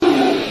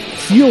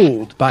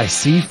fueled by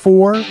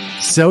C4,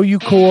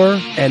 Cellucor,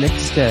 and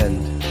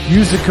Extend.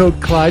 Use the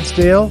code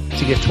Clydesdale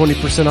to get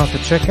 20% off the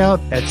checkout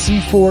at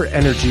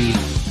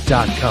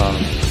c4energy.com.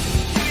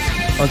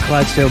 On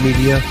Clydesdale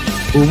Media,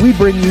 where we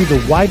bring you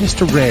the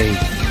widest array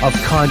of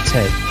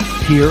content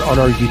here on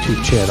our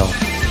YouTube channel.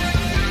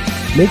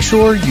 Make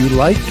sure you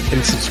like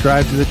and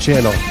subscribe to the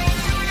channel.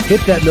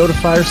 Hit that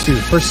notifier so you're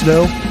the first to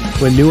know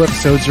when new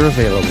episodes are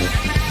available.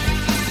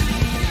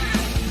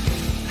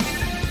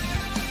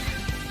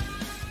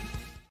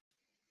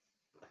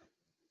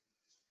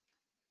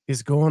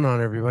 What's going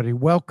on, everybody?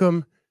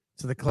 Welcome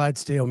to the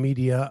Clydesdale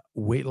Media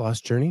Weight Loss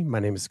Journey. My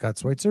name is Scott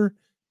Schweitzer.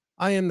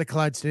 I am the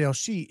Clydesdale.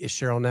 She is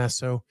Cheryl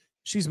Nasso.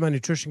 She's my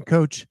nutrition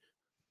coach.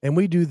 And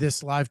we do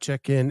this live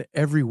check-in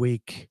every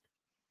week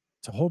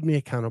to hold me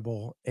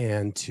accountable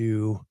and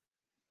to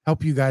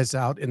help you guys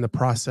out in the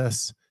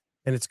process.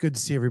 And it's good to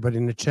see everybody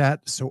in the chat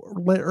so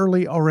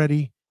early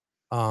already.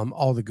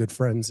 All the good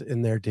friends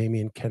in there,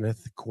 Damian,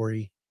 Kenneth,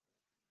 Corey,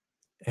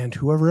 and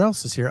whoever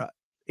else is here.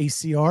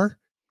 ACR,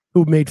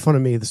 who made fun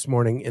of me this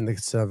morning in the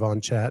Savon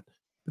chat,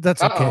 but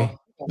that's okay.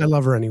 I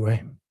love her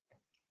anyway.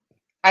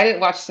 I didn't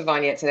watch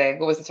Savon yet today.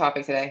 What was the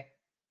topic today?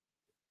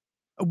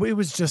 It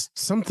was just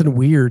something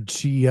weird.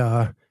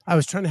 I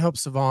was trying to help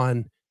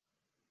Savon.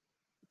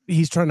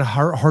 He's trying to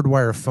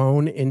hardwire a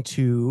phone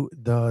into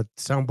the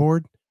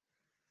soundboard.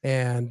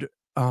 And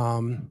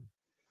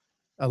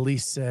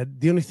Elise said,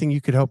 the only thing you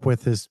could help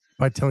with is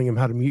by telling him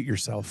how to mute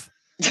yourself.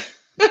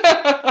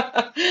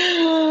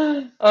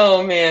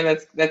 Oh man,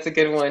 that's a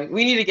good one.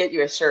 We need to get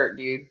you a shirt,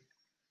 dude.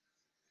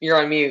 You're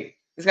on mute.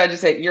 This guy just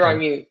said you're on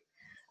mute.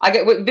 I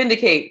get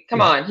Vindicate.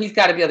 Come on, he's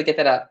got to be able to get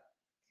that up.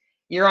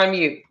 You're on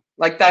mute.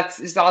 Like that's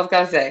just all I was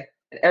gotta say.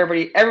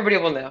 Everybody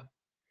will know.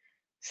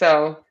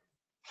 So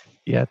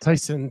yeah,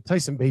 Tyson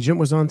Bagent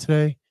was on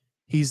today.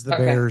 He's the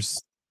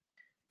Bears'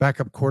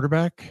 backup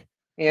quarterback.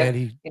 Yeah. And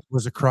he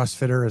was a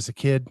CrossFitter as a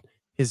kid.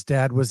 His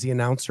dad was the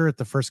announcer at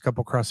the first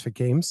couple CrossFit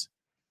games.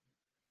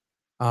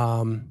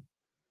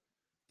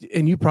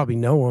 And you probably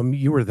know him.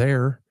 You were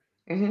there.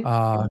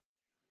 Mm-hmm.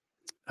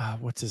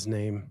 What's his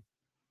name?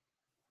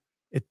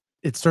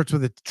 It starts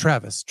with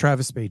Travis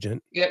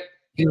Bagent. Yep.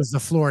 He was the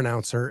floor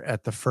announcer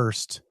at the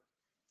first.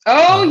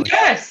 Oh,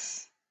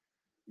 yes.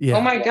 Yeah.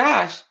 Oh my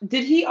gosh.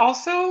 Did he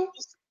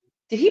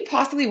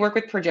possibly work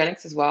with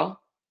Progenics as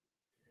well?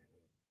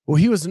 Well,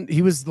 he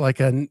was like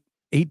an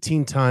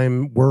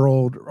 18-time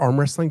world arm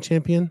wrestling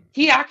champion.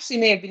 He actually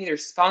may have been either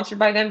sponsored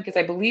by them because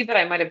I believe that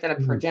I might have done a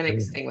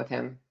Progenics thing with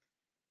him.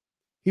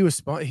 He was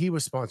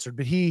sponsored,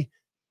 but he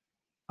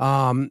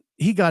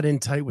got in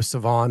tight with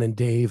Savon and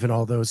Dave and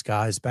all those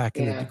guys back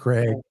in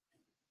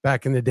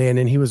the day, and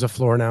then he was a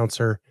floor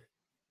announcer.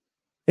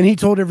 And he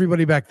told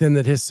everybody back then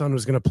that his son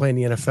was going to play in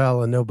the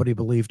NFL, and nobody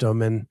believed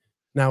him. And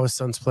now his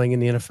son's playing in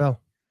the NFL.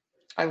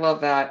 I love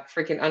that.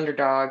 Freaking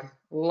underdog.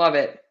 Love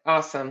it.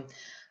 Awesome.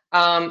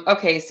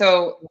 Okay,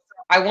 so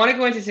I want to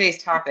go into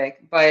today's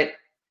topic, but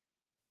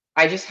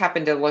I just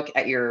happened to look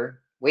at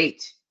your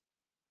weight.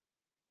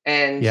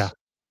 And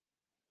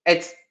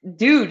it's,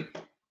 dude,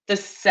 the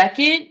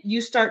second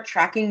you start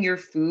tracking your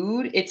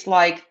food, it's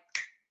like,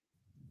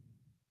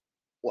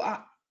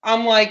 wow,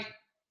 I'm like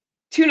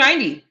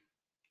 290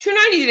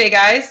 today,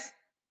 guys.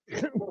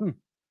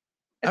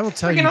 I will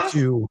tell you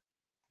too,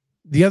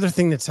 the other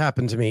thing that's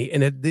happened to me,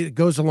 and it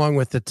goes along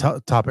with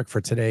the topic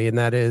for today, and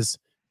that is,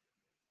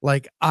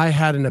 like, I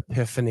had an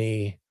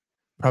epiphany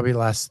probably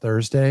last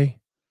Thursday. I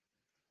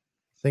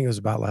think it was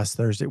about last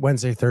Thursday,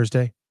 Wednesday,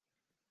 Thursday.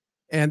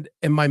 And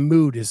my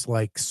mood is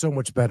like so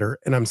much better,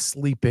 and I'm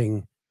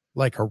sleeping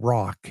like a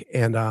rock,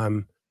 and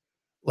I'm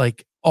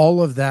like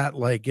all of that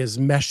like is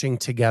meshing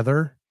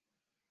together,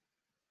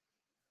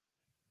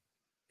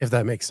 if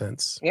that makes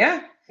sense.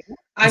 Yeah.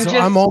 I'm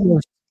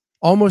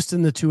almost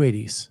in the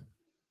 280s.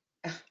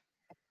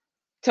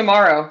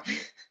 Tomorrow.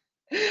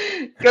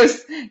 go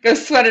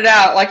sweat it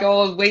out like an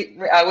old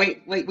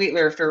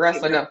weightlifter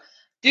wrestler. No.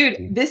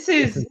 Dude, this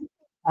is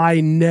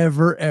I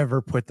never ever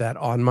put that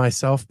on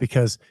myself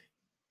because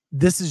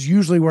this is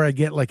usually where I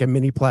get like a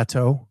mini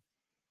plateau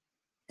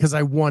because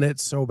I want it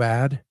so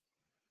bad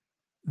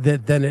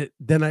that then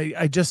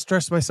I just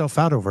stress myself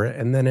out over it,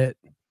 and then it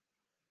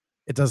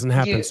doesn't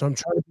happen. So I'm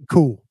trying to be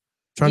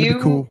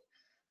cool.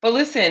 But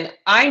listen,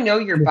 I know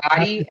your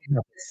body.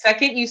 The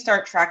second you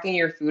start tracking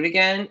your food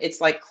again, it's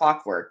like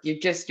clockwork.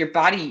 Your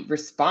body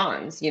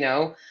responds,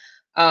 you're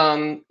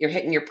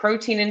hitting your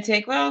protein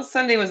intake. Well,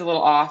 Sunday was a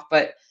little off,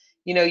 but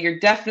you're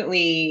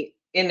definitely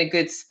in a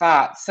good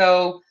spot.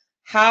 So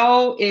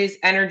how is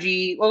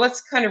energy? Well,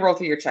 let's kind of roll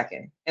through your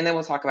check-in, and then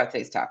we'll talk about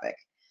today's topic.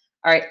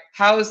 All right.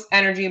 How's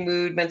energy,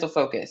 mood, mental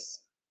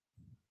focus?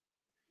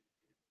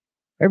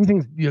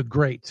 Everything's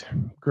great.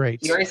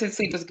 You already said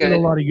sleep was good. Did a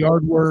lot of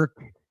yard work.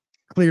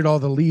 Cleared all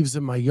the leaves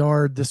in my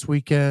yard this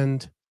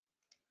weekend.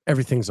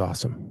 Everything's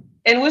awesome.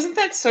 And wasn't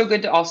that so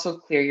good to also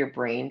clear your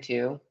brain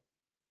too?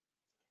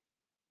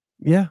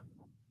 Yeah.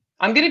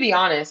 I'm going to be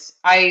honest.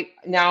 I'm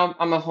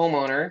a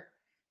homeowner,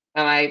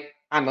 and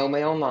I mow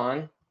my own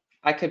lawn.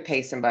 I could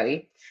pay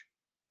somebody.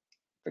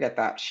 forget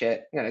that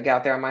shit. I'm gonna get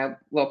out there on my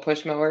little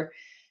push mower.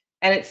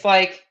 And it's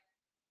like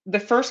the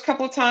first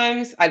couple of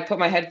times I'd put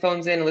my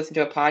headphones in and listen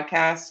to a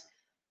podcast.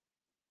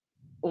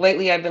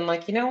 Lately I've been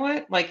like, you know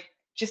what? Like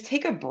just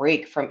take a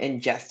break from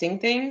ingesting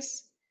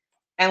things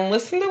and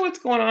listen to what's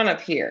going on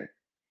up here.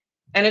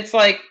 And it's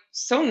like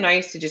so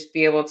nice to just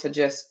be able to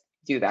just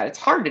do that. It's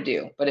hard to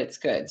do, but it's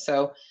good.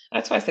 So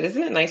that's why I said,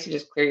 isn't it nice to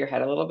just clear your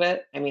head a little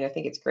bit? I mean, I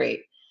think it's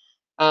great.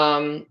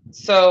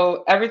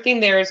 So everything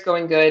there is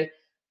going good.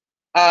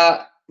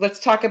 Let's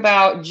talk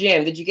about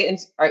Jim. Did you get in?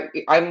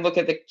 I'm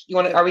looking at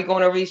the. Are we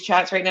going over these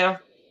chats right now?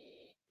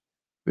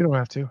 We don't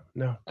have to.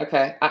 No.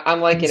 Okay, I'm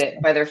liking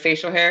it by their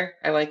facial hair.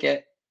 I like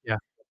it. Yeah.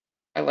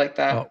 I like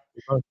that. Oh,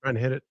 we're both trying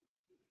to hit it.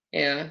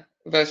 Yeah,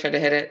 we both tried to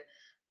hit it.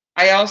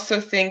 I also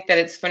think that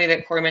it's funny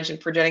that Corey mentioned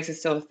progenics is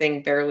still a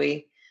thing,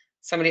 barely.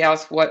 Somebody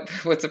else,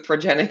 what's a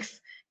progenics?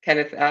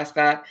 Kenneth asked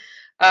that.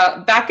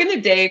 Back in the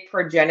day,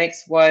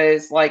 progenics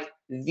was like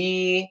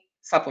the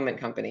supplement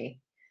company.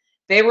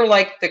 They were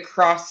like the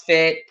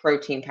CrossFit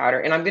protein powder.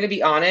 And I'm going to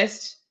be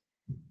honest,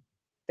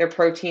 their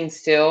protein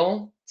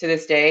still, to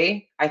this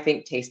day, I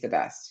think tastes the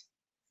best.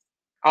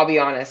 I'll be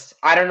honest.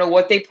 I don't know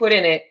what they put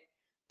in it,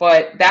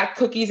 but that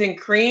cookies and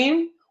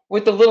cream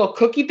with the little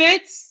cookie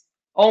bits,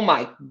 oh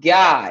my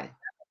God.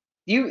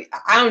 I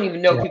don't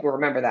even know if people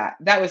remember that.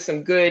 That was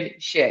some good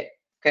shit.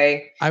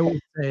 Okay. I would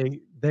say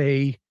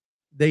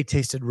they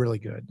tasted really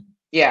good.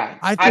 Yeah.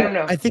 I don't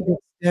know. I think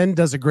Extend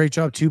does a great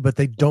job too, but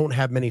they don't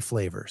have many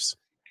flavors.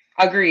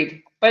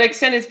 Agreed. But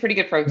Extend is pretty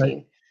good protein.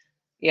 Right.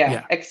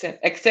 Yeah.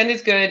 Extend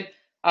is good.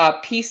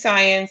 Peace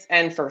Science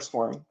and First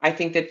Form. I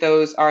think that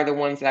those are the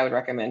ones that I would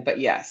recommend. But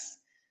yes.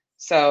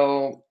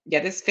 So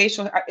yeah, this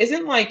facial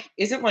isn't like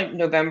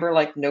November,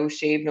 like no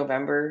shave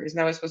November. Isn't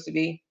that what it's supposed to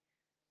be?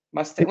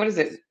 Mustang. What is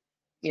it?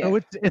 Yeah.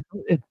 So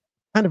it's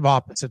kind of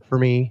opposite for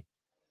me.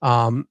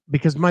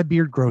 Because my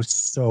beard grows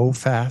so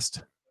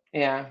fast.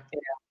 Yeah.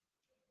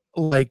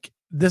 Like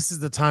this is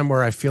the time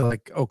where I feel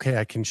like, okay,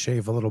 I can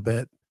shave a little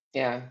bit.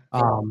 Yeah.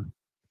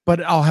 But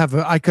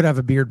I could have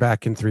a beard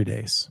back in 3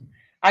 days.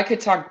 I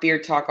could talk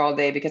beard talk all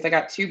day because I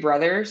got two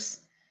brothers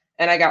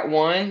and I got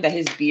one that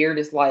his beard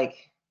is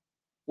like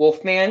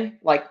Wolfman,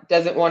 like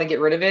doesn't want to get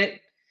rid of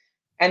it.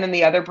 And then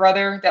the other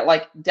brother that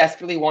like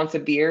desperately wants a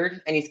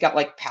beard and he's got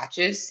like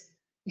patches.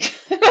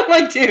 I'm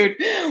like, dude,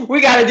 we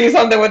got to do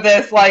something with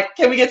this. Like,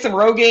 can we get some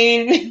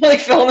Rogaine, like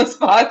fill in the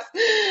spots?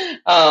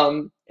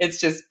 It's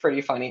just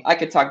pretty funny. I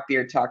could talk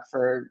beard talk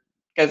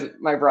because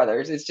my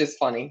brothers. It's just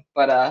funny.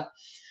 But all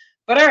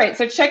right.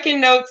 So check-in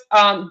notes.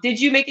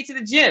 Did you make it to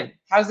the gym?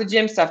 How's the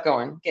gym stuff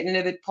going? Getting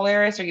into the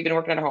Polaris, or you've been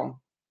working at home?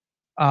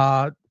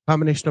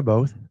 Combination of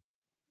both,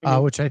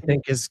 which I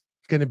think is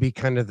going to be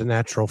kind of the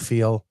natural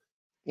feel.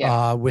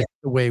 Yeah. With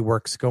the way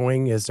work's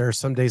going, is there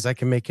some days I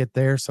can make it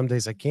there, some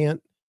days I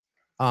can't.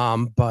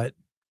 But I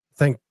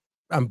think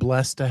I'm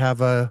blessed to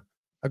have a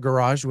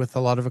garage with a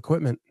lot of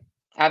equipment.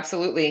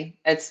 Absolutely.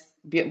 It's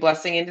a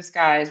blessing in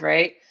disguise,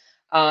 right?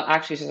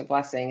 Actually, it's just a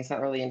blessing. It's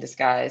not really in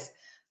disguise.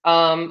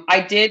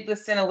 I did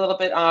listen a little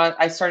bit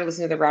I started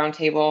listening to the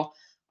roundtable.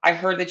 I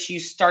heard that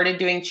you started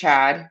doing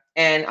Chad,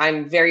 and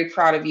I'm very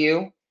proud of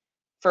you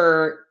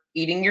for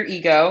eating your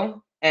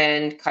ego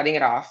and cutting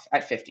it off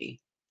at 50.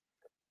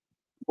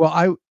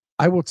 Well,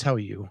 I will tell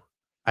you,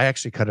 I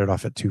actually cut it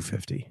off at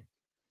 250.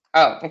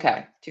 Oh,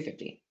 okay.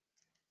 250.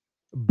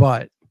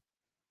 But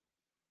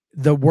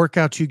the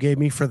workout you gave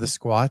me for the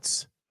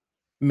squats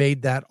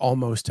made that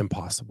almost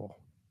impossible.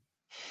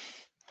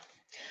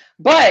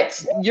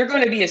 But you're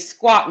going to be a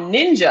squat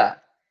ninja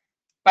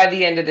by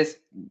the end of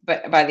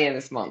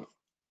this month.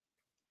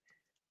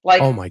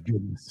 Like, oh my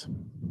goodness.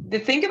 The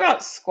thing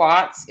about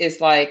squats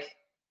is like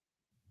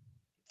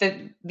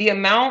the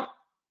amount.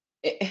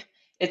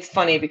 It's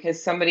funny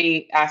because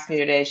somebody asked me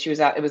today. She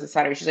was out. It was a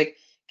Saturday. She's like,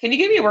 "Can you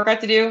give me a workout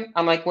to do?"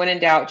 I'm like, "When in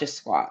doubt, just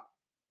squat."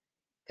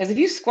 Because if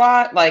you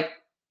squat, like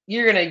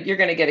you're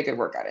gonna get a good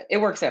workout. It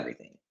works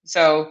everything.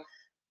 So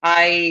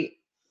I'm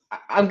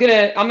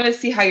gonna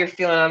see how you're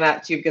feeling on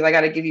that too, because I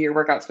got to give you your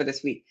workouts for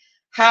this week.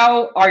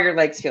 How are your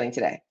legs feeling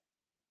today?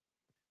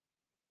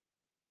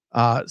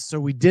 So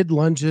we did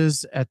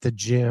lunges at the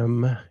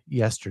gym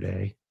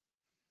yesterday,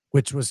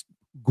 which was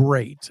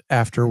great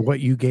after what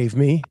you gave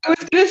me. I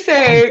was gonna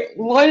say,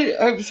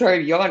 I'm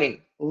sorry,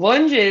 yawning.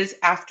 Lunges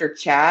after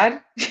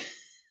Chad.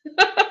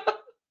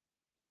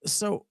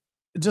 So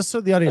just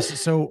so the audience,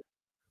 so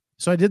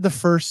I did the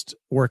first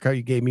workout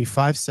you gave me,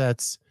 5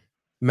 sets,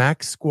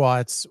 max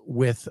squats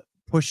with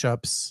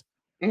push-ups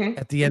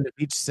at the end of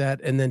each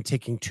set, and then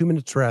taking 2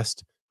 minutes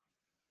rest,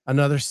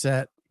 another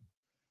set.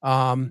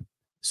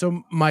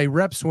 So my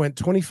reps went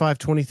 25,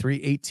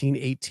 23, 18,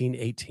 18,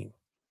 18.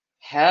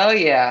 Hell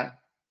yeah.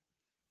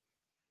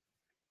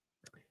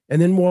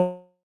 And then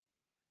what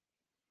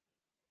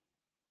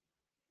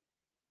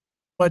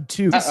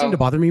doesn't seem to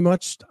bother me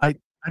much. I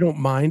don't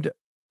mind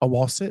a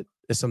wall sit.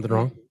 Is something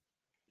wrong?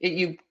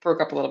 You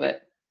broke up a little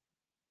bit.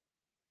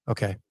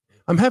 Okay.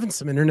 I'm having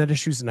some internet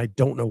issues and I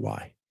don't know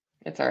why.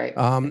 It's all right.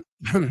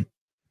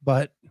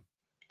 But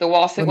the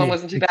wall sit one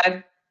wasn't too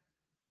bad.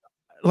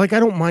 Like, I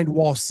don't mind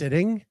wall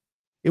sitting.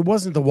 it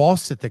wasn't the wall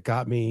sit that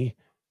got me.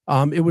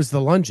 It was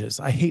the lunges.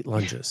 I hate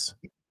lunges.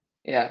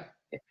 Yeah.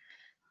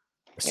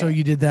 So Yeah.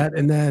 you did that.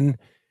 And then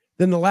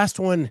the last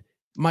one,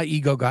 my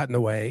ego got in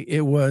the way.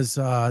 It was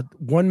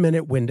 1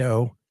 minute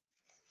window,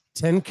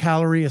 10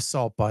 calorie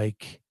assault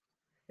bike.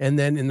 And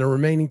then in the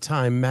remaining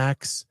time,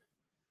 max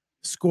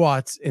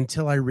squats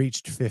until I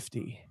reached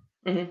 50.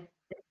 Mhm.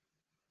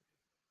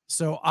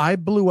 So I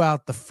blew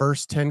out the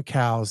first 10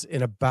 cows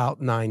in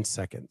about 9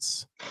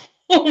 seconds.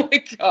 Oh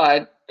my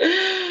God.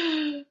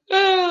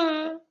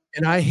 Ah,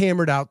 And I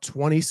hammered out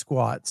 20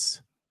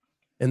 squats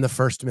in the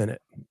first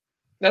minute.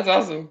 that's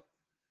awesome.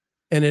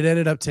 And it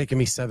ended up taking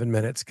me 7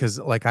 minutes because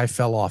like I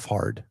fell off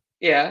hard.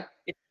 Yeah.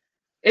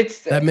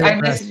 It's That I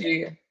minute rest, messaged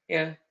you.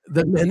 Yeah.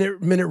 the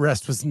minute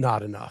rest was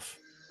not enough.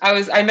 I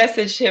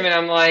messaged him and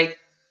I'm like,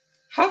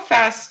 how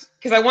fast?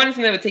 Because I wanted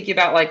something that would take you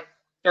about like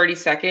 30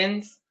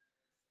 seconds.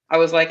 I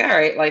was like, all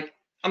right, like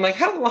I'm like,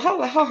 how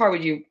hard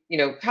would you,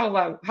 how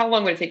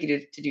long would it take you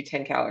to do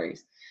 10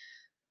 calories?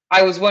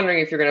 I was wondering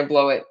if you're gonna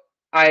blow it.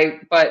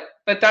 But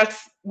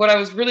that's what I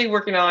was really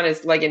working on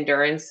is leg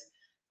endurance.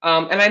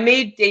 And I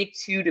made day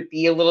 2 to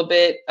be a little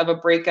bit of a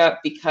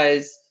breakup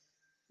because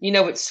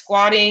with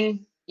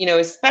squatting,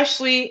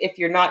 especially if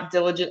you're not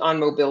diligent on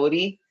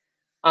mobility,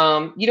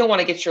 you don't want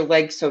to get your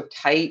legs so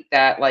tight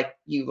that like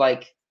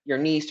your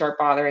knees start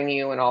bothering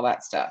you and all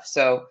that stuff.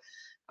 So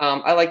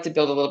I like to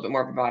build a little bit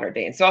more of a moderate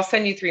day. And so I'll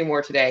send you 3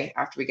 more today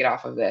after we get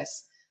off of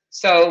this.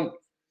 So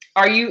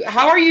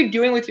how are you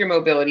doing with your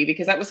mobility?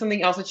 Because that was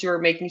something else that you were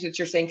making sure that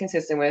you're staying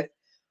consistent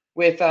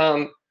with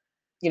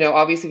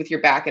obviously with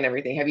your back and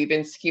everything. Have you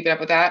been keeping up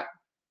with that?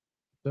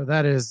 So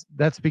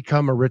that's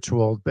become a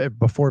ritual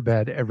before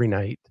bed every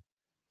night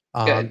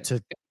Good.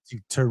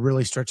 to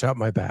really stretch out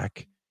my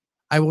back.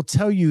 I will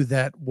tell you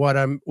that what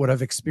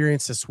I've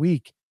experienced this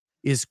week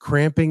is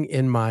cramping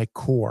in my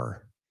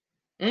core.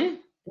 Mm?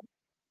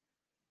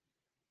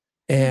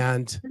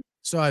 And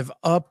so I've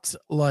upped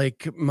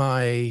like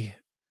my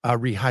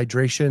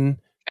rehydration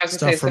I was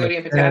gonna say stuff from a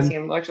sodium, 10,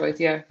 potassium, electrolytes.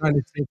 Yeah. trying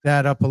to take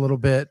that up a little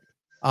bit.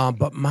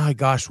 But my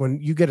gosh,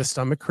 when you get a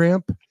stomach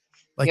cramp,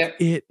 like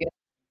Yep.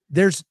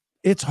 there's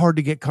it's hard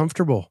to get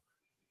comfortable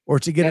or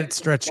to get it Yep.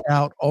 stretched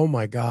out. Oh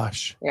my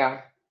gosh.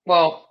 Yeah.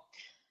 Well,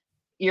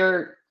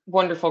 you're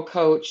wonderful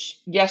coach.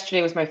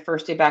 Yesterday was my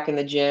first day back in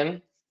the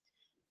gym.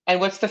 And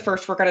what's the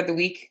first workout of the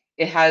week?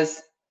 It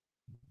has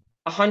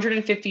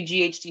 150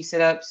 GHD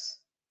sit-ups,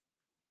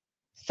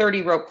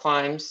 30 rope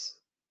climbs,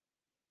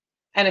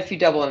 and a few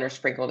double unders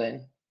sprinkled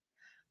in.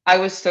 I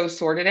was so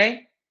sore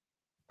today.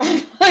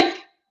 Like,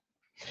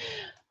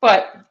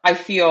 but I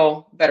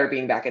feel better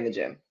being back in the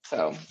gym.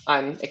 So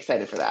I'm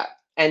excited for that.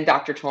 And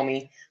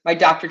my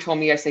doctor told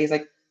me yesterday, he's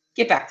like,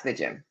 get back to the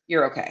gym.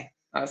 You're okay.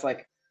 I was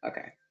like,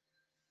 okay.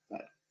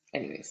 But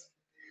anyways,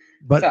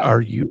 But so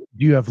do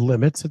you have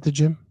limits at the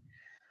gym?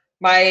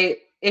 my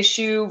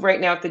issue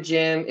right now at the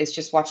gym is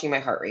just watching my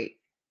heart rate.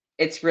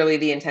 It's really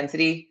the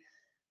intensity.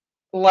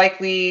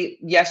 Likely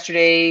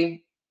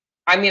yesterday,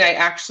 I mean, I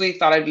actually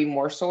thought I'd be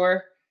more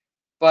sore,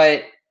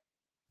 but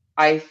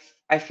I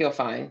feel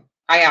fine.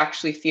 I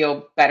actually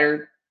feel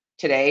better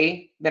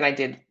today than I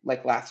did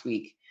like last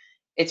week.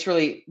 It's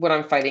really what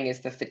I'm fighting is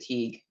the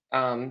fatigue,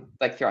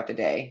 like throughout the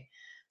day.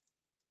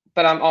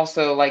 But I'm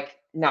also like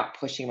not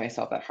pushing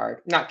myself that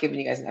hard. Not giving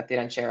you guys an update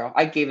on Cheryl.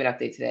 I gave an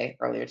update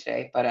earlier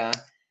today,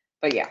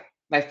 but yeah,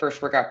 my first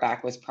workout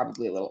back was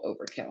probably a little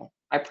overkill.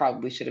 I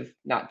probably should have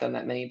not done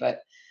that many,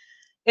 but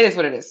it is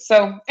what it is.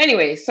 So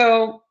anyway,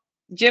 so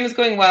gym is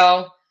going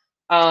well.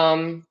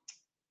 Um,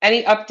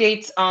 any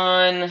updates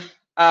on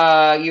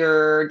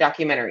your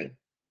documentary?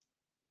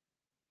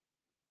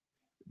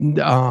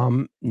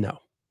 No.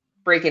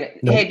 Breaking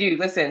it. No. Hey, dude,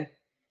 listen,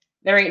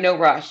 there ain't no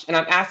rush. And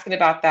I'm asking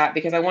about that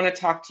because I want to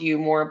talk to you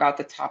more about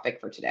the topic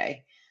for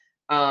today.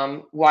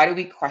 Why do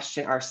we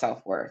question our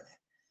self-worth?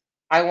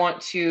 I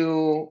want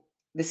to,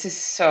 this is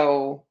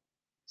so,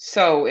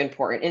 so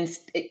important.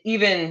 And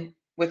even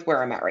with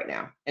where I'm at right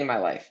now in my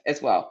life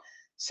as well.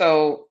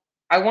 So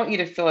I want you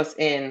to fill us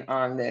in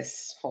on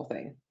this whole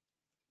thing,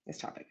 this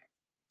topic.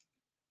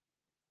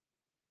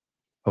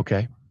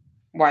 Okay.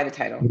 Why the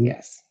title? Mhm.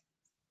 Yes.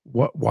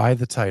 Why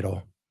the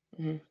title?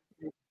 Hmm.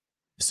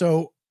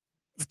 So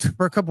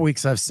for a couple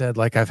weeks I've said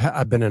like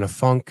I've been in a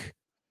funk.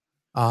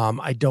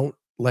 I don't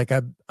like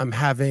I'm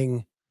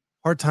having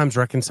hard times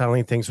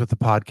reconciling things with the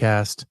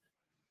podcast.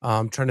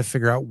 Trying to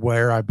figure out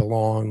where I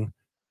belong,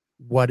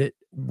 what it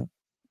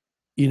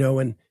you know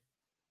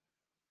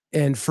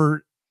and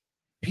for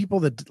people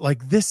that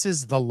like this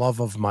is the love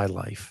of my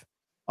life.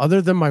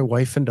 Other than my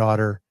wife and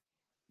daughter,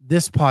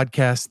 this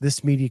podcast,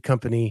 this media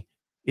company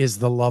is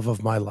the love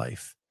of my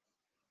life.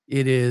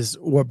 It is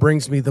what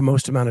brings me the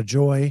most amount of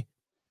joy.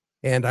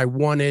 And I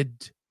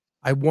wanted,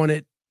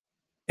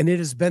 and it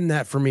has been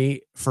that for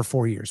me for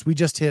 4 years. We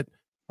just hit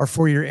our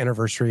 4-year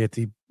anniversary at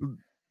the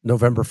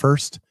November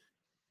 1st.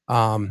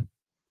 And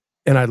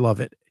I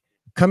love it.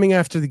 Coming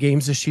after the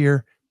games this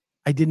year,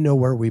 I didn't know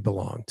where we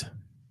belonged.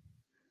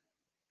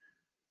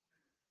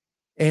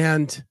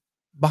 And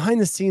behind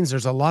the scenes,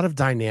 there's a lot of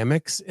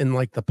dynamics in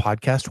like the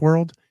podcast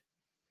world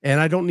And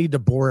I don't need to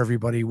bore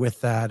everybody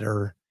with that,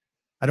 or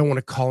I don't want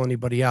to call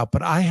anybody out,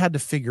 but I had to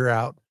figure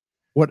out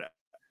what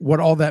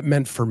all that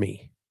meant for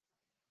me.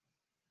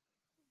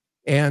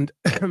 And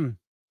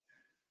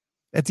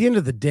at the end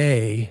of the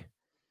day,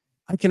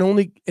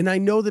 and I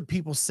know that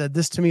people said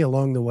this to me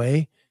along the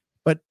way,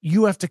 but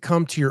you have to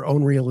come to your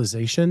own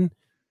realization.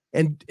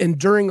 And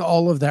during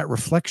all of that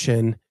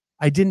reflection,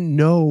 I didn't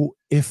know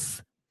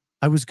if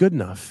I was good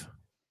enough.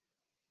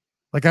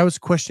 Like, I was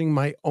questioning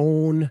my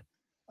own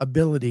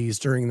abilities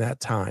during that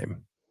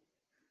time.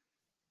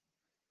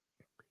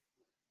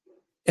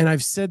 And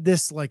I've said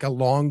this like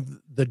along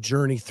the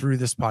journey through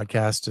this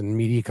podcast and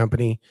media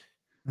company,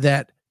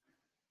 that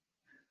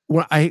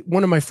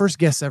one of my first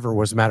guests ever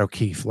was Matt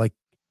O'Keefe, like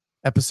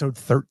episode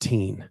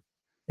 13.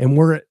 And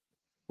we're at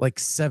like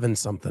 7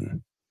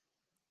 something,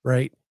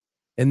 right?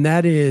 And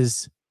that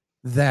is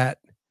that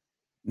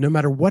no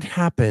matter what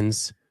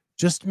happens,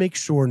 just make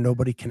sure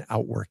nobody can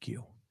outwork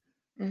you.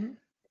 Mm-hmm.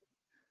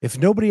 If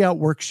nobody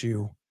outworks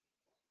you,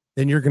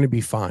 then you're going to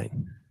be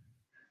fine.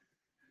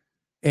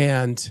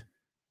 And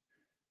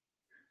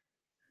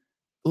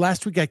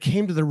last week I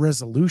came to the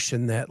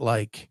resolution that,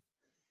 like,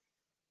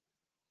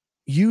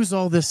 use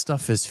all this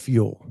stuff as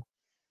fuel,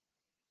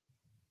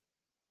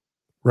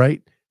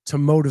 right? To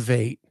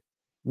motivate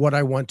what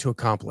I want to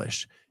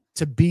accomplish,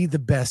 to be the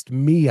best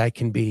me I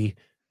can be,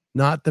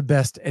 not the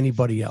best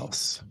anybody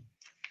else.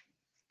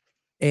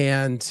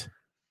 And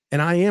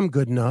I am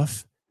good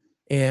enough.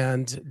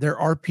 And there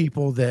are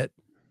people that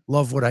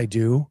love what I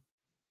do,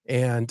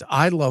 and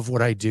I love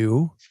what I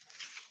do.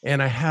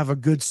 And I have a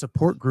good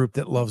support group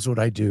that loves what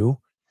I do.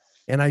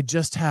 And I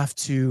just have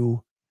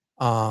to,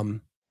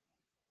 I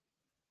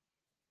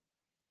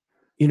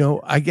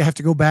have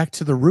to go back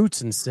to the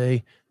roots and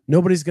say,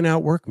 nobody's going to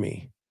outwork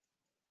me.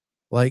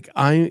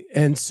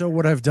 And so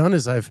what I've done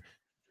is I've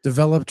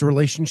developed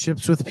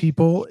relationships with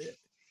people.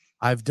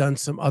 I've done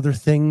some other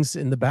things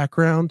in the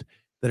background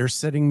that are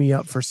setting me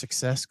up for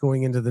success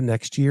going into the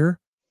next year.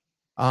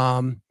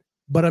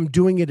 But I'm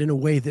doing it in a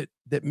way that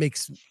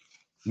makes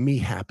me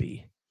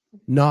happy,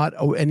 not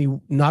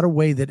a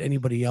way that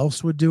anybody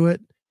else would do it,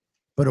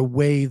 but a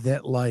way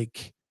that,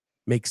 like,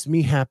 makes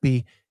me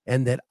happy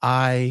and that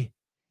I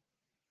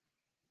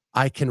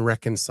can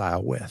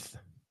reconcile with.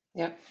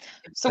 Yeah.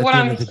 So At what the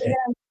end I'm of the day.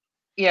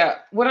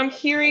 what I'm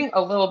hearing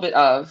a little bit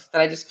of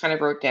that I just kind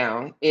of wrote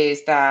down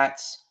is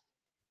that,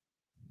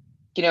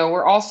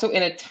 we're also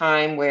in a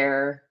time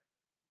where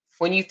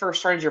when you first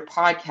started your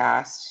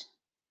podcast,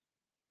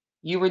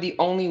 you were the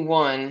only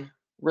one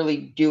really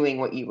doing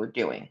what you were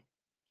doing.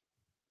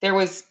 There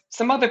was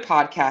some other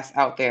podcasts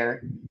out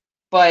there,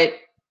 but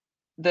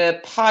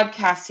the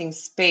podcasting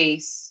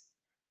space,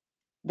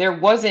 there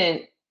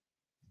wasn't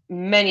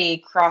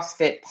many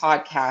CrossFit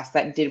podcasts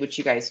that did what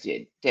you guys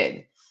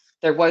did.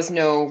 There was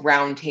no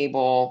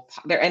roundtable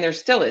there, and there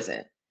still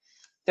isn't.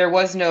 There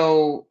was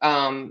no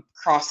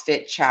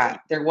CrossFit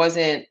chat. There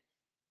wasn't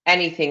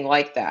anything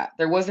like that.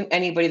 There wasn't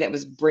anybody that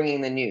was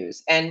bringing the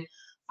news. And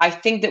I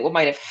think that what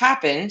might have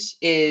happened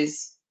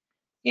is,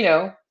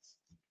 I'm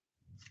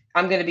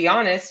going to be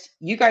honest,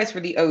 you guys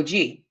were the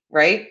OG,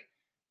 right?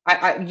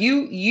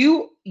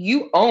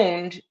 You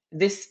owned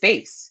this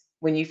space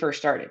when you first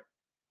started,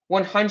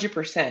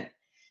 100%.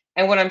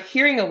 And what I'm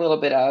hearing a little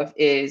bit of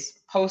is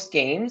post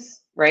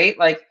games, right?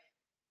 Like,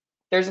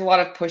 there's a lot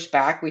of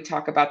pushback. We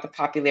talk about the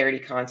popularity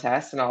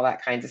contest and all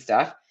that kinds of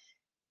stuff.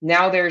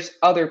 Now there's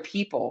other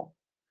people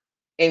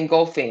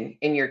engulfing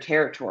in your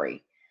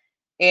territory.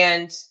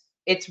 And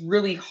it's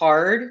really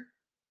hard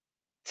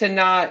to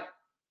not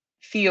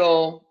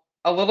feel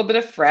a little bit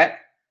of fret,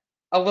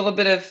 a little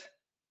bit of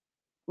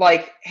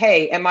like,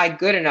 hey, am I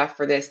good enough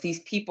for this? These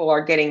people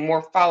are getting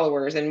more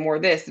followers and more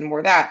this and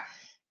more that.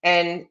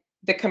 And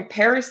the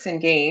comparison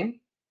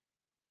game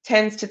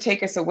tends to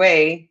take us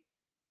away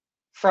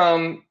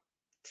from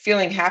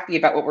feeling happy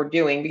about what we're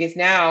doing, because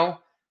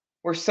now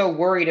we're so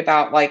worried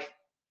about, like,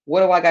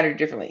 what do I got to do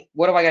differently?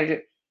 What do I got to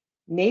do?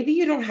 Maybe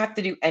you don't have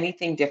to do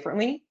anything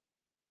differently.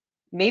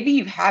 Maybe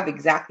you have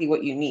exactly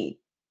what you need.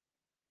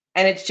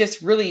 And it's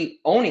just really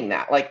owning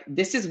that. Like,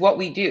 this is what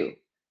we do.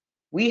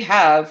 We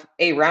have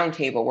a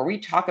roundtable where we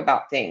talk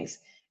about things,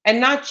 and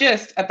not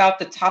just about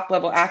the top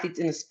level athletes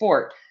in the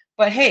sport,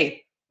 but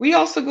hey, we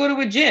also go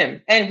to a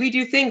gym and we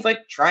do things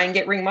like try and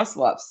get ring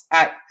muscle ups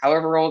at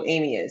however old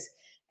Amy is.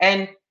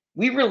 And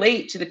we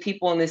relate to the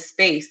people in this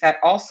space that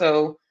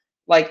also,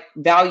 like,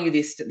 value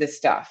this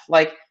stuff.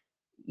 Like,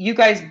 you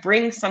guys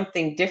bring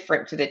something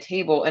different to the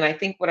table. And I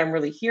think what I'm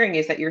really hearing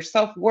is that your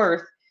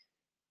self-worth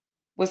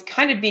was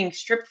kind of being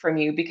stripped from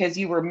you because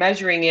you were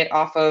measuring it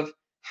off of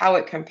how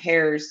it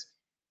compares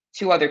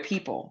to other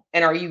people.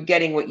 And are you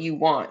getting what you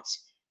want?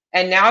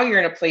 And now you're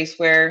in a place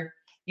where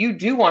you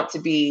do want to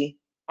be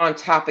on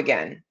top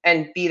again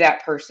and be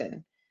that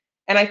person.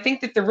 And I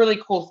think that the really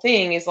cool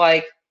thing is,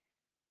 like,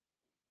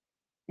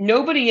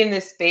 nobody in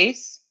this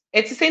space,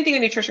 it's the same thing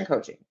in nutrition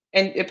coaching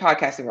and in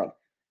podcasting world.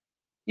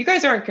 You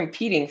guys aren't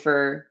competing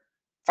for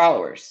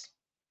followers,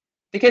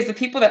 because the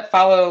people that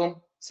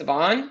follow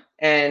Savan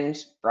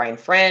and Brian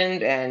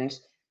Friend and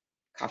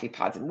Coffee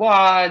Pods and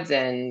Wads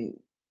and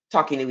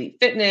Talking Elite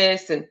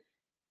Fitness. And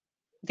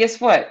guess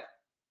what?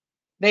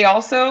 They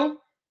also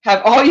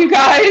have all you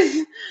guys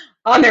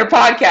on their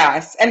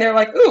podcasts, and they're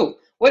like, ooh,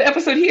 what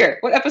episode here?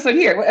 What episode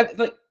here?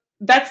 Like,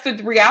 that's the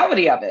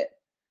reality of it.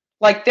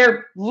 Like,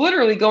 they're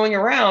literally going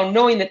around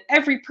knowing that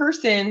every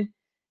person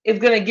is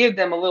going to give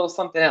them a little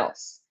something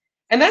else.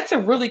 And that's a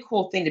really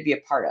cool thing to be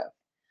a part of.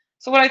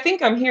 So what I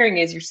think I'm hearing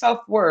is your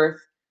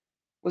self-worth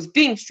was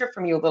being stripped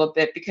from you a little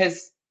bit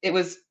because it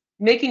was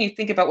making you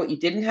think about what you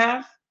didn't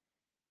have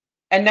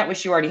and not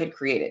what you already had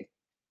created.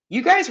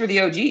 You guys were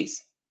the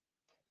OGs,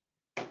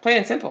 plain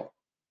and simple.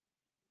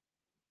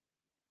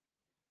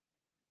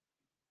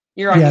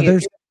 You're on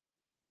mute.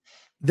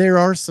 There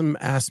are some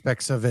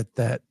aspects of it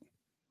that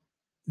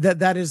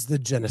is the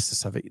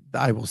genesis of it.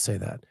 I will say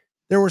that.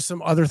 There were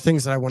some other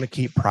things that I want to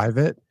keep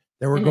private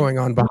that were going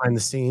on behind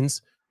the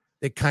scenes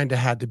that kind of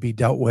had to be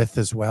dealt with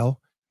as well.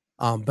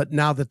 But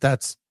now that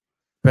that's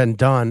been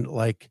done,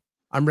 like,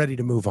 I'm ready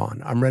to move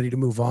on. I'm ready to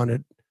move on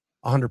at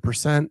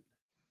 100%.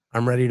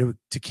 I'm ready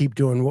to keep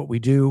doing what we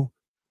do.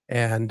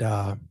 And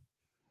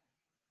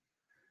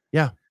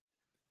yeah.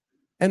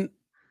 And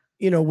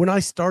when I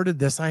started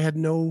this, I had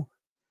no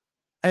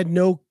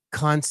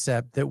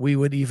concept that we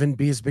would even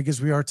be as big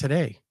as we are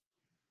today.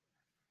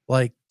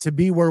 Like, to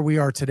be where we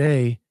are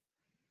today,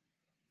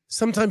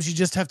 sometimes you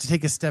just have to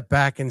take a step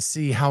back and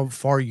see how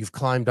far you've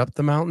climbed up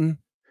the mountain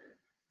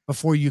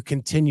before you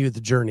continue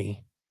the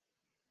journey.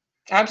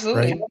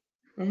 Absolutely. Right.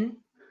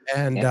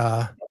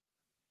 Mm-hmm.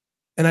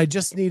 And I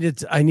just needed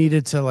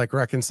to like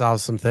reconcile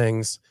some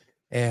things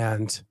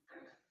and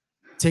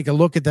take a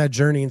look at that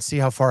journey and see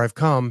how far I've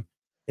come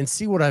and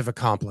see what I've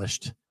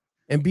accomplished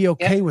and be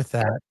okay with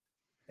that.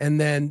 And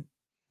then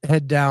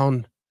head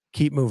down,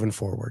 keep moving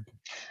forward.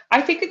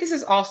 I think that this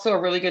is also a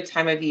really good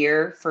time of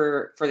year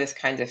for this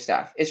kind of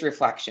stuff, is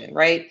reflection,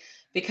 right?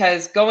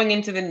 Because going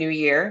into the new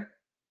year,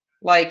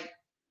 like,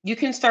 you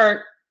can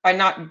start by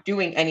not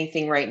doing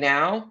anything right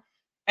now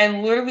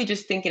and literally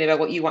just thinking about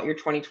what you want your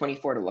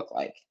 2024 to look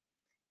like.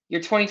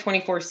 Your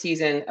 2024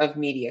 season of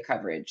media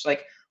coverage.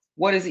 Like,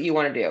 what is it you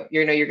want to do?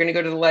 You're going to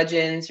go to the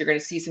Legends, you're going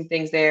to see some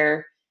things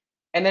there.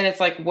 And then it's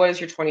like, what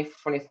does your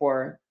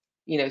 2024,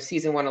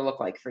 season want to look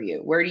like for you?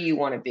 Where do you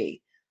want to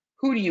be?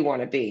 Who do you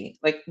want to be?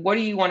 Like, what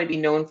do you want to be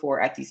known for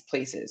at these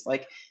places?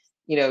 Like,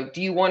 do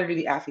you want to do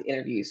the athlete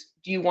interviews?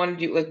 Do you want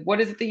to do, like,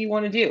 what is it that you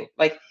want to do?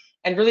 Like,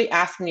 and really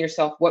asking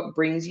yourself what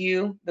brings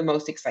you the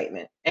most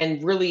excitement.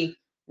 And really,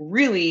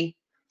 really,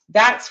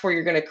 that's where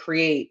you're going to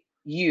create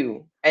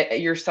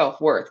your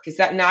self-worth, because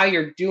that now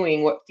you're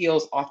doing what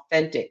feels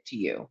authentic to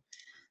you.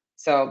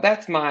 So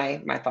that's my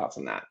thoughts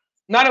on that.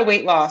 Not a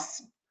weight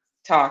loss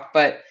talk,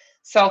 but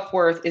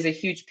self-worth is a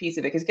huge piece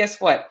of it. Because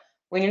guess what?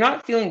 When you're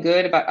not feeling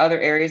good about other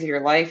areas of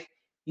your life,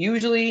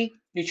 usually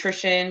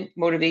nutrition,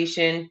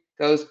 motivation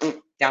goes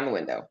down the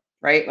window,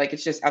 right? Like,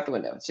 it's just out the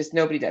window. It's just,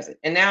 nobody does it.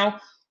 And now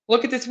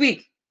look at this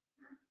week.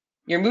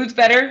 Your mood's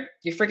better.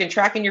 You're freaking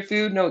tracking your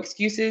food, no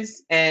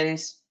excuses,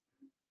 and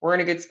we're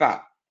in a good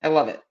spot. I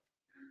love it.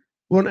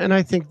 Well, and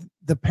I think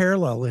the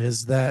parallel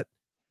is that,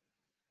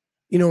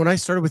 when I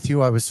started with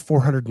you, I was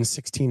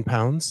 416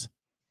 pounds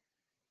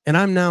and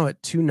I'm now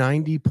at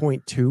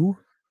 290.2.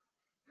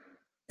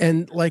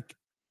 And like,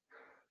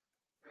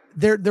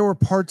 there were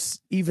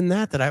parts even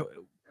that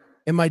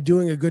am I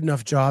doing a good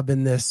enough job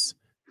in this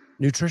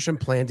nutrition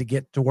plan to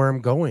get to where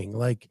I'm going?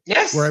 Like,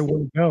 where I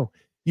want to go.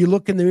 You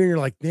look in the mirror and you're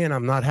like, man,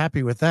 I'm not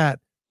happy with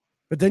that.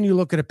 But then you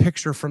look at a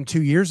picture from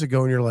 2 years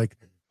ago and you're like,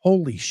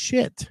 holy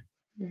shit.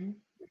 Mm-hmm.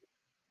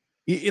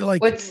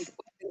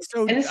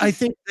 I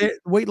think that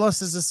weight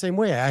loss is the same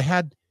way.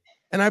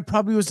 I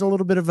probably was in a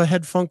little bit of a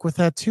head funk with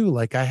that too.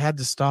 Like, I had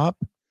to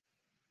stop,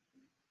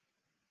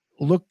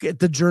 look at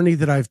the journey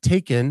that I've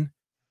taken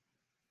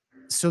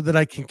so that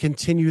I can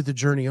continue the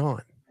journey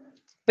on.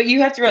 But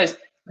you have to realize,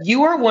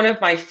 you are one of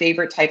my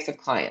favorite types of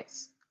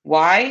clients.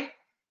 Why?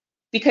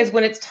 Because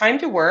when it's time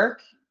to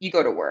work, you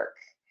go to work.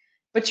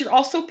 But you're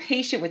also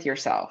patient with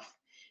yourself.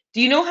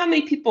 Do you know how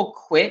many people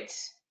quit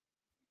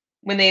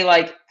when they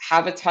like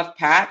have a tough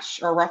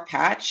patch or a rough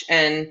patch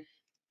and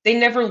they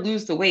never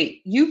lose the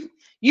weight?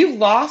 You've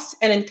lost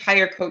an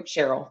entire Coach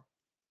Cheryl.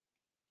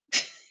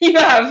 You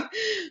have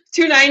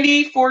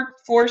 290,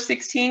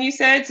 416, you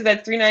said, so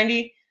that's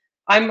 390.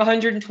 I'm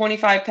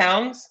 125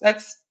 pounds.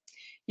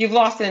 You've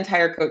lost an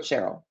entire Coach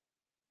Cheryl.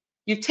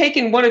 You've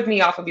taken one of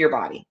me off of your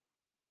body.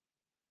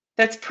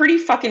 That's pretty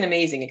fucking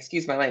amazing,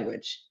 excuse my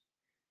language.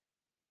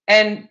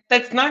 And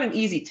that's not an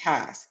easy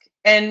task.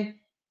 And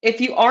if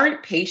you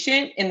aren't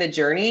patient in the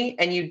journey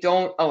and you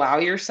don't allow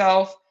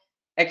yourself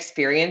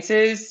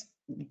experiences,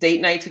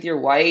 date nights with your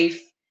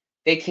wife,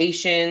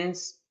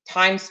 vacations,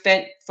 time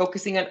spent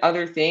focusing on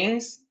other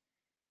things,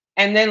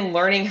 and then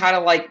learning how to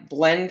like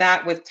blend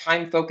that with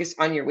time focused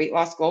on your weight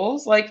loss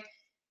goals, like,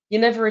 you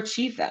never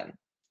achieve them.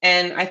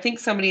 And I think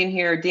somebody in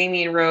here,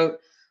 Damien, wrote,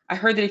 I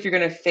heard that if you're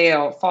going to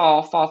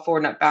fall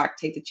forward, not back,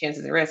 take the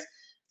chances and risks.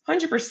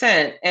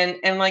 100%.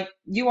 And like,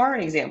 you are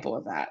an example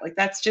of that. Like,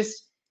 that's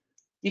just,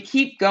 you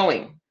keep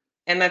going,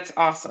 and that's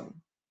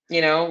awesome.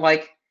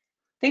 Like,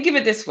 Think of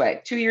it this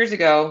way. 2 years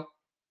ago,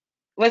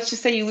 let's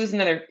just say you lose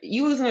another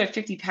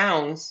 50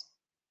 pounds.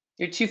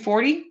 You're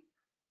 240.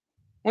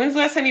 When's the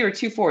last time you were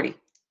 240?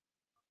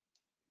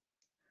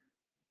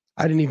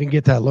 I didn't even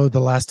get that load the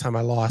last time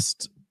I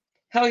lost.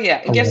 Hell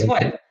yeah. And guess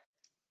what?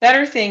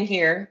 Better thing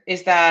here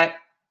is that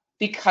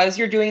because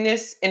you're doing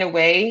this in a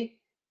way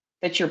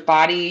that your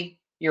body,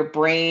 your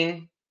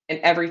brain, and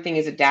everything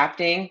is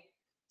adapting,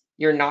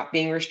 you're not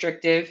being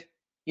restrictive,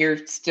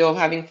 you're still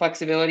having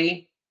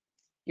flexibility,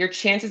 your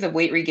chances of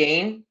weight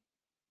regain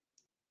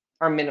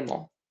are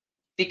minimal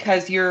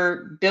because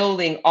you're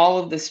building all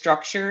of the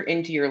structure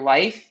into your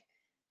life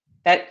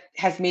that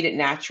has made it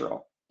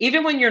natural.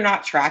 Even when you're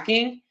not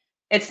tracking,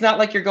 it's not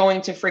like you're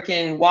going to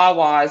freaking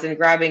Wawa's and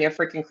grabbing a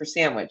freaking croissant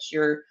sandwich.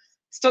 You're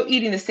still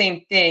eating the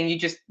same thing. You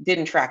just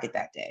didn't track it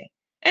that day.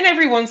 And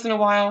every once in a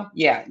while,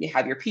 yeah, you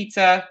have your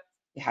pizza,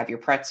 you have your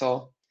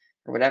pretzel,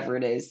 or whatever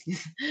it is.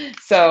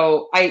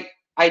 So I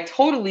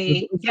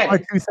totally get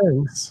it. Two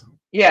things.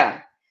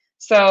 Yeah.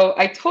 So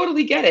I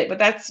totally get it. But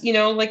that's,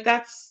 like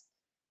that's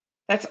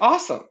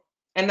awesome.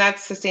 And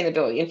that's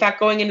sustainability. In fact,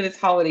 going into this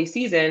holiday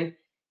season,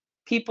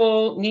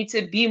 people need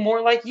to be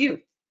more like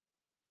you,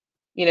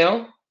 you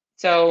know?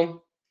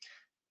 So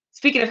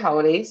speaking of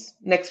holidays,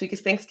 next week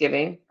is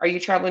Thanksgiving. Are you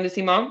traveling to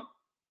see mom?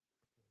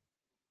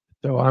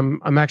 So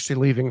I'm actually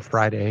leaving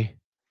Friday,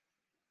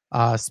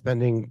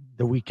 spending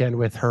the weekend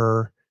with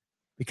her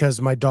because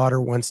my daughter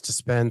wants to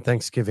spend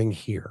Thanksgiving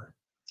here.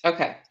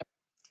 Okay.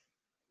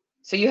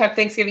 So you have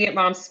Thanksgiving at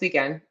mom's this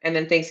weekend and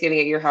then Thanksgiving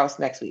at your house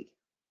next week.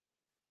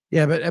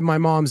 Yeah, but at my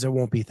mom's, it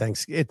won't be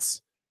Thanksgiving.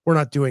 We're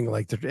not doing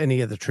like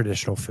any of the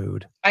traditional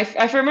food. If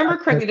I remember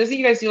correctly, doesn't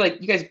you guys do like,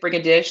 you guys bring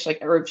a dish, like,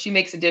 or if she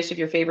makes a dish of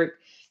your favorite,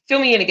 fill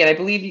me in again. I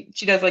believe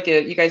she does like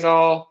you guys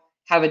all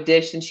have a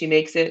dish and she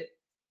makes it.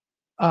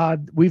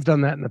 We've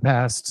done that in the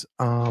past.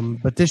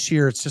 But this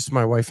year it's just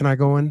my wife and I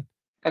going.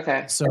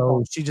 Okay.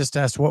 So she just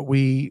asked what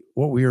we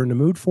were in the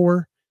mood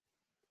for.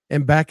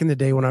 And back in the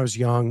day when I was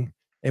young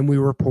and we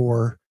were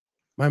poor,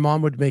 my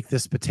mom would make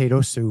this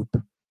potato soup.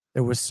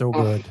 It was so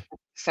good.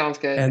 Sounds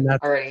good. And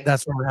already.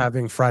 That's what we're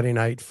having Friday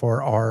night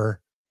for our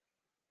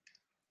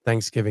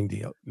Thanksgiving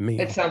meal.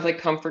 It sounds like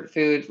comfort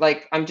food.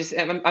 Like I'm just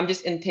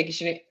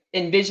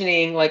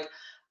envisioning like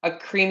a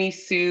creamy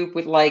soup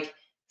with like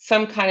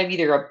some kind of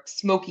either a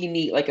smoky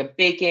meat, like a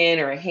bacon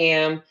or a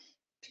ham,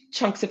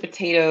 chunks of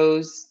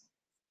potatoes.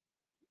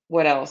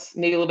 What else?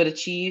 Maybe a little bit of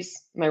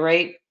cheese. Am I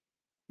right?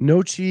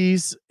 No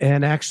cheese.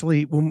 And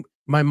actually,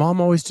 my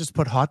mom always just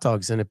put hot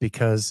dogs in it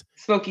because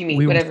smoky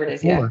meat, whatever it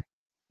is. Yeah.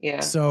 Yeah.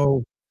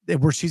 So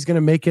where she's going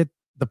to make it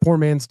the poor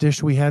man's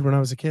dish we had when I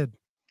was a kid.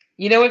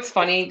 You know what's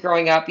funny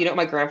growing up? You know what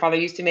my grandfather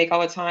used to make all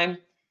the time?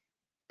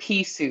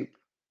 Pea soup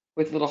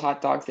with little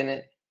hot dogs in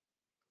it.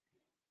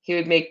 He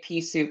would make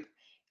pea soup.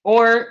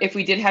 Or if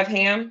we did have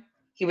ham,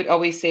 he would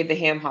always save the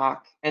ham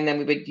hock and then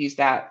we would use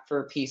that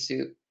for pea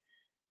soup.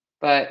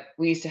 But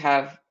we used to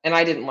have, and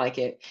I didn't like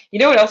it. You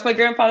know what else my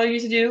grandfather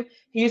used to do?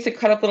 He used to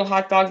cut up little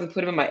hot dogs and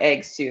put them in my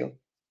eggs too.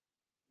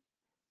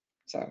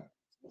 So,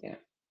 yeah.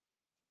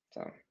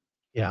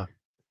 Yeah.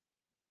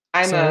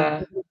 I'm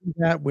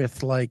that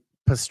with like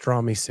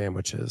pastrami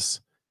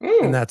sandwiches.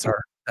 And that's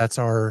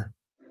our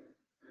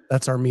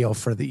meal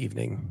for the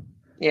evening.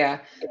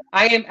 Yeah.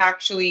 I am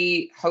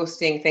actually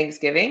hosting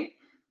Thanksgiving.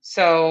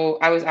 So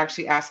I was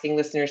actually asking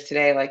listeners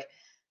today, like,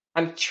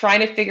 I'm trying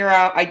to figure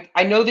out,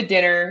 I know the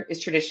dinner is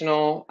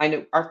traditional. I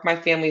know my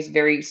family is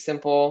very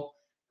simple,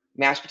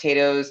 mashed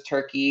potatoes,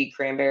 turkey,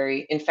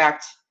 cranberry. In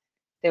fact,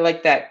 they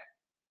like that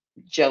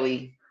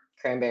jelly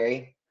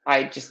cranberry.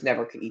 I just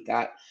never could eat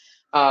that.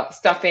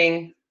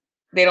 Stuffing,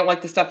 they don't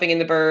like the stuffing in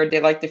the bird.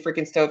 They like the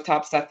freaking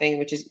stovetop stuffing,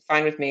 which is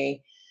fine with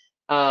me.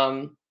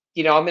 I'm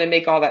going to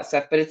make all that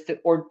stuff, but it's the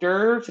hors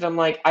d'oeuvres that I'm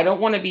like, I don't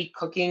want to be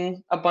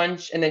cooking a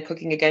bunch and then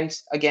cooking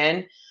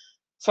again.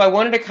 So I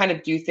wanted to kind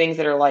of do things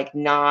that are like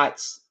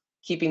not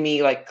keeping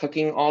me like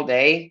cooking all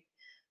day.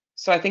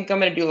 So I think I'm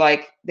going to do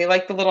like, they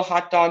like the little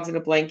hot dogs in a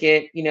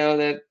blanket,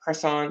 the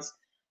croissants.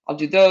 I'll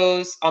do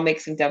those. I'll make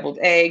some deviled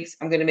eggs.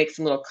 I'm going to make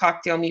some little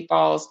cocktail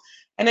meatballs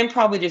and then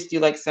probably just do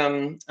like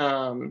some,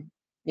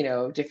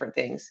 different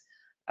things,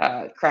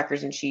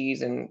 crackers and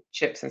cheese and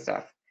chips and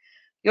stuff.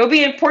 You'll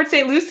be in Port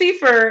St. Lucie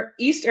for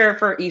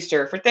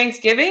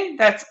Thanksgiving.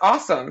 That's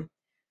awesome.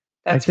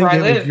 That's where I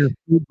live. Your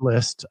food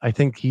list. I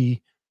think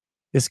he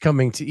is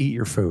coming to eat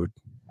your food.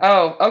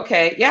 Oh,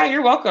 okay. Yeah,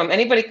 you're welcome.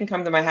 Anybody can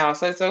come to my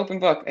house. It's an open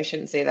book. I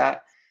shouldn't say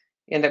that.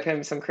 You end up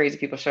having some crazy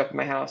people show up at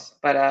my house.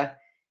 But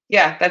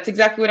yeah, that's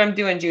exactly what I'm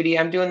doing, Judy.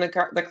 I'm doing the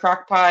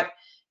crock pot,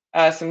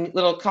 some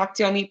little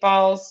cocktail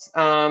meatballs,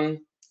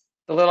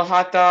 the little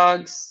hot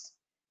dogs,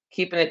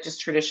 keeping it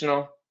just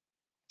traditional,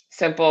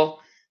 simple.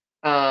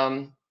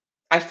 I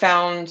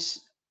kind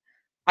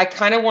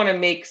of want to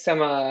make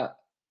some I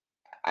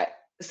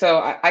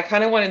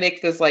kind of want to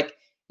make those, like,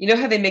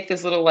 how they make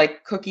those little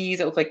like cookies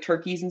that look like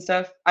turkeys and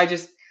stuff. I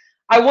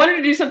wanted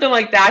to do something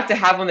like that to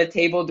have on the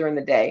table during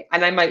the day,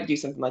 and I might do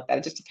something like that.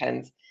 It just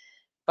depends.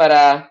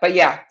 But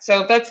yeah,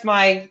 so that's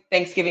my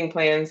Thanksgiving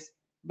plans.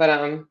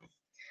 But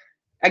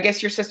I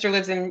guess your sister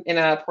lives in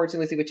Port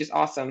St. Lucie, which is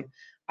awesome.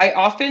 I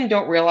often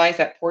don't realize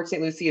that Port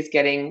St. Lucie is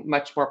getting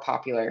much more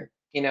popular.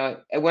 You know,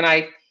 when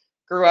I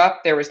grew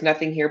up, there was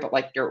nothing here but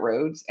like dirt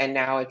roads, and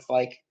now it's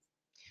like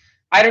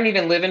I don't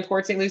even live in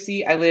Port St.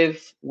 Lucie. I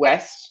live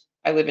west.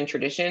 I live in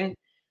Tradition,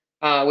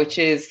 which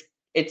is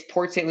it's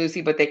Port St.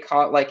 Lucie, but they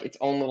call it like its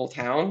own little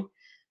town.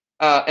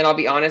 And I'll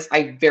be honest,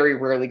 I very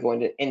rarely go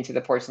into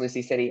the Port St.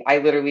 Lucie city. I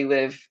literally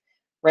live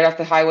right off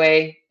the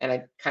highway, and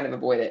I kind of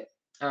avoid it.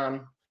 So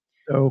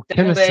Deviled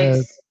Kenneth says,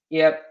 eggs.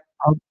 Yep.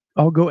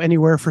 I'll go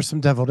anywhere for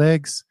some deviled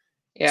eggs.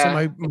 So Yeah.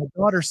 my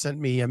daughter sent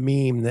me a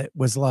meme that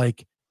was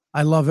like,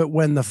 I love it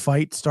when the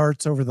fight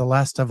starts over the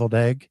last deviled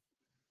egg.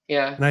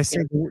 Yeah. And I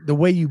said, the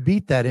way you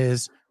beat that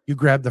is you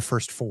grab the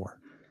first 4.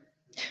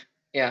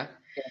 Yeah.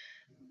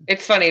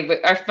 It's funny,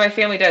 but my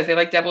family does. They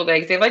like deviled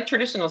eggs. They like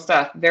traditional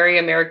stuff, very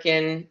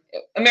American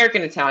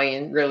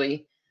Italian,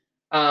 really.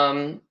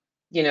 You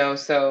know,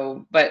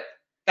 so, but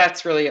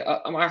that's really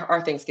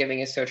our Thanksgiving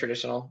is so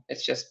traditional.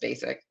 It's just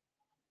basic,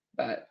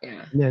 but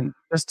yeah. And then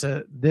just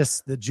to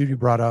this that Judy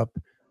brought up,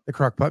 the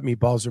crock pot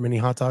meatballs or mini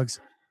hot dogs.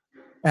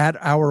 At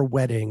our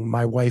wedding,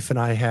 my wife and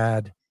I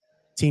had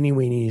teeny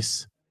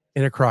weenies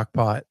in a crock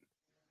pot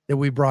that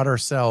we brought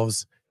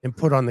ourselves and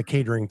put on the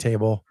catering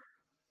table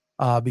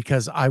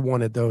because I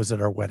wanted those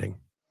at our wedding.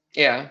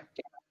 Yeah,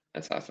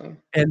 that's awesome.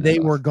 And they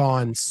were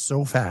gone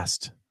so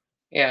fast.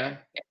 Yeah.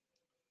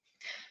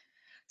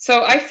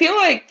 So I feel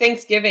like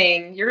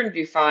Thanksgiving, you're gonna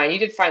do fine. You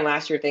did fine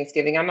last year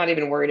Thanksgiving. I'm not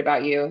even worried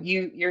about you.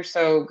 You're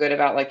so good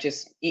about like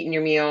just eating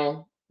your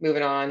meal,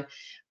 moving on.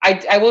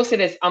 I will say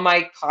this on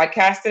my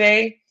podcast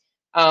today.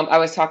 I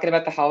was talking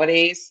about the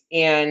holidays,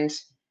 and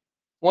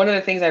one of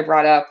the things I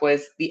brought up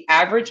was the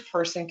average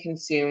person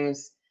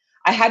consumes.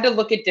 I had to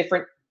look at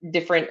different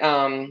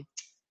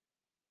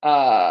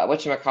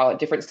whatchamacallit,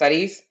 different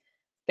studies.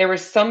 There were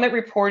some that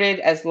reported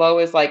as low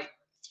as like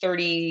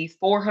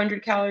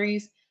 3,400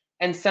 calories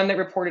and some that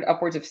reported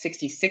upwards of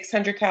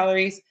 6,600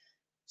 calories.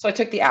 So I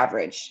took the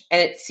average,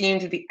 and it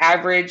seemed that the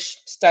average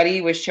study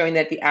was showing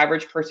that the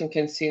average person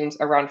consumes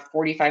around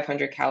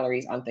 4,500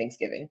 calories on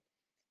Thanksgiving.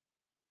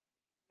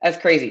 That's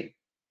crazy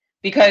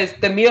because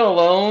the meal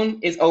alone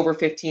is over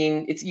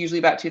 15. It's usually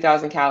about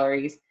 2,000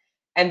 calories.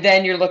 And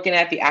then you're looking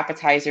at the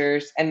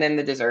appetizers and then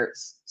the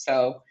desserts.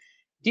 So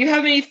do you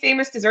have any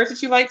famous desserts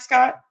that you like,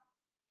 Scott?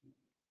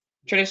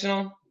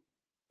 Traditional?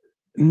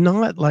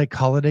 Not like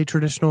holiday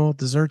traditional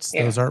desserts.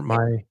 Yeah. Those aren't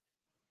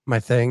my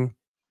thing.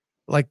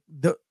 Like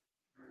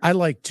I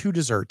like 2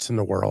 desserts in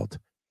the world.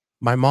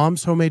 My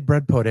mom's homemade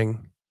bread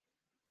pudding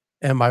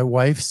and my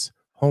wife's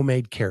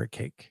homemade carrot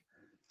cake.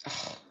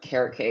 Oh,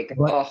 carrot cake.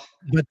 But Oh,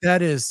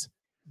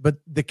 but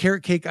the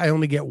carrot cake I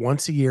only get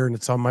once a year and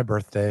it's on my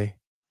birthday.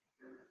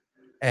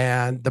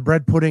 And the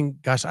bread pudding,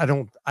 gosh, I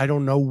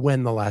don't know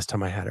when the last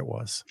time I had it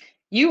was.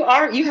 you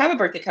have a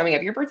birthday coming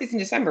up. Your birthday's in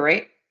December,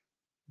 right?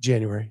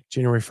 January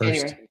 1st.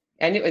 January.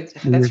 I knew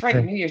it. New That's Year's right.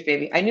 Day. New Year's,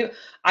 baby. I knew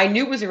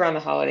it was around the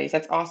holidays.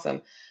 That's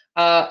awesome.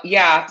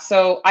 Yeah.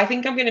 So I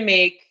think I'm gonna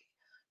make.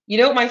 You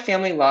know what my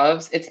family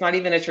loves? It's not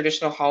even a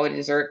traditional holiday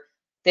dessert.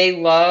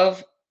 They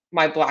love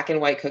my black and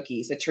white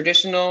cookies, a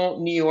traditional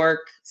New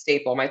York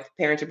staple. My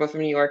parents are both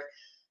from New York.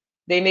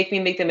 They make me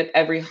make them at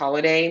every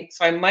holiday.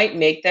 So I might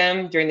make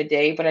them during the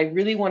day, but I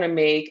really want to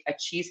make a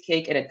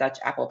cheesecake and a Dutch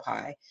apple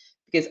pie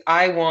because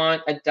I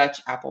want a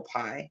Dutch apple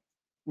pie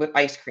with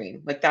ice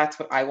cream. Like that's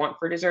what I want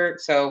for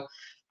dessert. So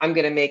I'm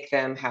going to make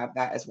them have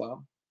that as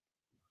well.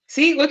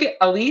 See, look at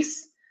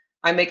Elise.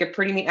 I make a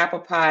pretty neat apple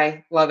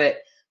pie. Love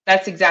it.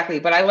 That's exactly.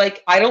 But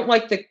I don't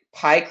like the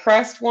pie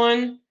crust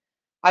one.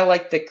 I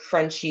like the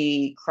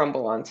crunchy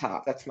crumble on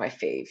top. That's my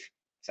fave.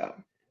 So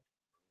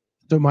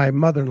my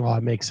mother-in-law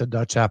makes a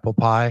Dutch apple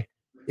pie.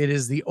 It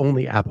is the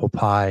only apple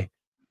pie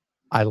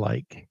I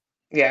like.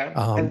 Yeah,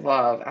 I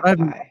love I apple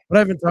haven't, pie. but I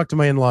haven't talked to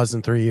my in-laws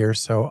in 3 years,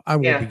 so I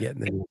won't be Yeah.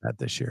 getting any of that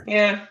this year.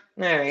 Yeah.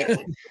 All right.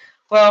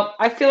 Well,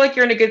 I feel like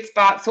you're in a good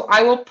spot. So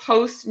I will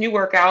post new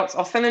workouts.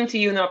 I'll send them to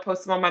you and then I'll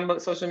post them on my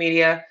social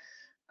media.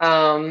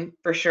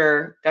 For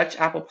sure. Dutch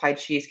apple pie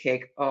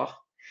cheesecake. Oh,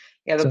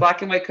 yeah. The So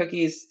black and white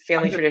cookies,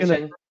 family I'm just gonna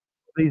tradition.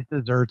 these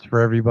desserts for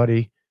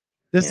everybody.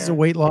 This is a Yeah.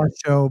 weight loss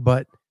show,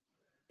 but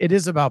it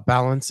is about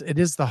balance. It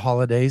is the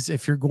holidays.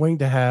 If you're going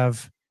to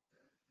have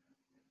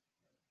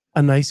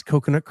a nice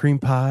coconut cream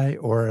pie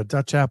or a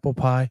Dutch apple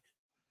pie,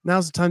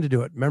 now's the time to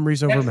do it.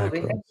 Memories over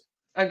Absolutely. macros.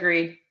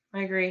 Agree.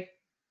 I agree.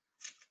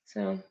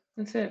 So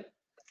that's it.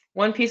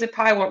 One piece of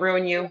pie won't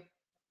ruin you.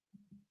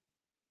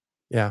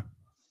 Yeah.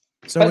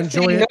 So But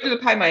enjoy saying it. no to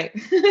the pie might.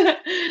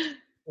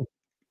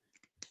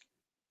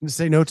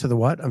 Say no to the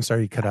what? I'm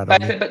sorry, you cut out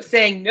on me. But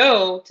saying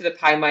no to the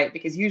pie might,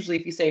 because usually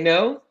if you say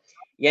no,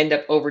 you end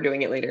up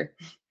overdoing it later.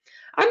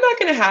 I'm not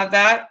going to have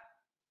that.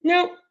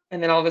 Nope.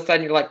 And then all of a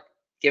sudden you're like,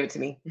 give it to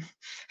me.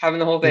 Having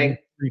the whole thing.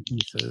 3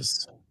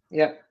 pieces.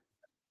 Yep.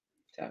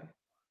 So,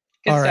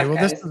 good all right. stuff, Well,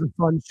 guys. this is a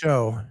fun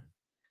show.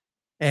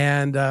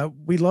 And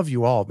we love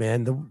you all,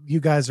 man.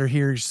 You guys are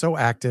here. You're so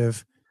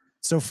active.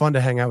 So fun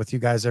to hang out with you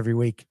guys every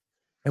week.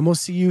 And we'll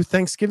see you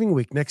Thanksgiving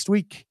week next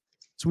week.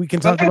 so we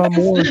can talk about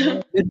more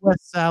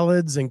Midwest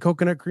salads and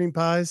coconut cream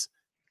pies.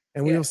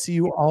 And we will see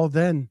you all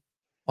then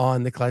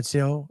on the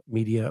Clydesdale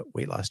Media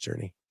Weight Loss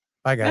Journey.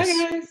 Bye, guys.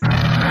 Bye, guys.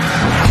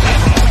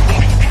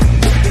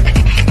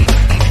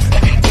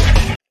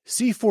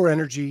 C4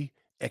 Energy,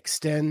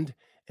 Extend,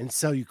 and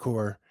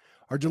Cellucor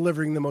are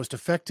delivering the most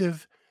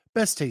effective,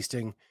 best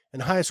tasting,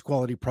 and highest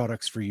quality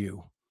products for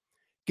you.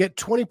 Get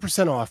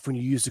 20% off when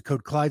you use the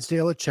code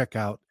Clydesdale at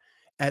checkout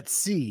at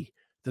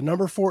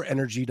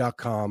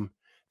c4energy.com.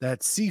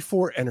 That's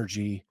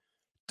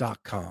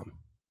c4energy.com.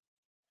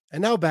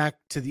 And now back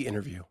to the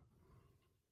interview.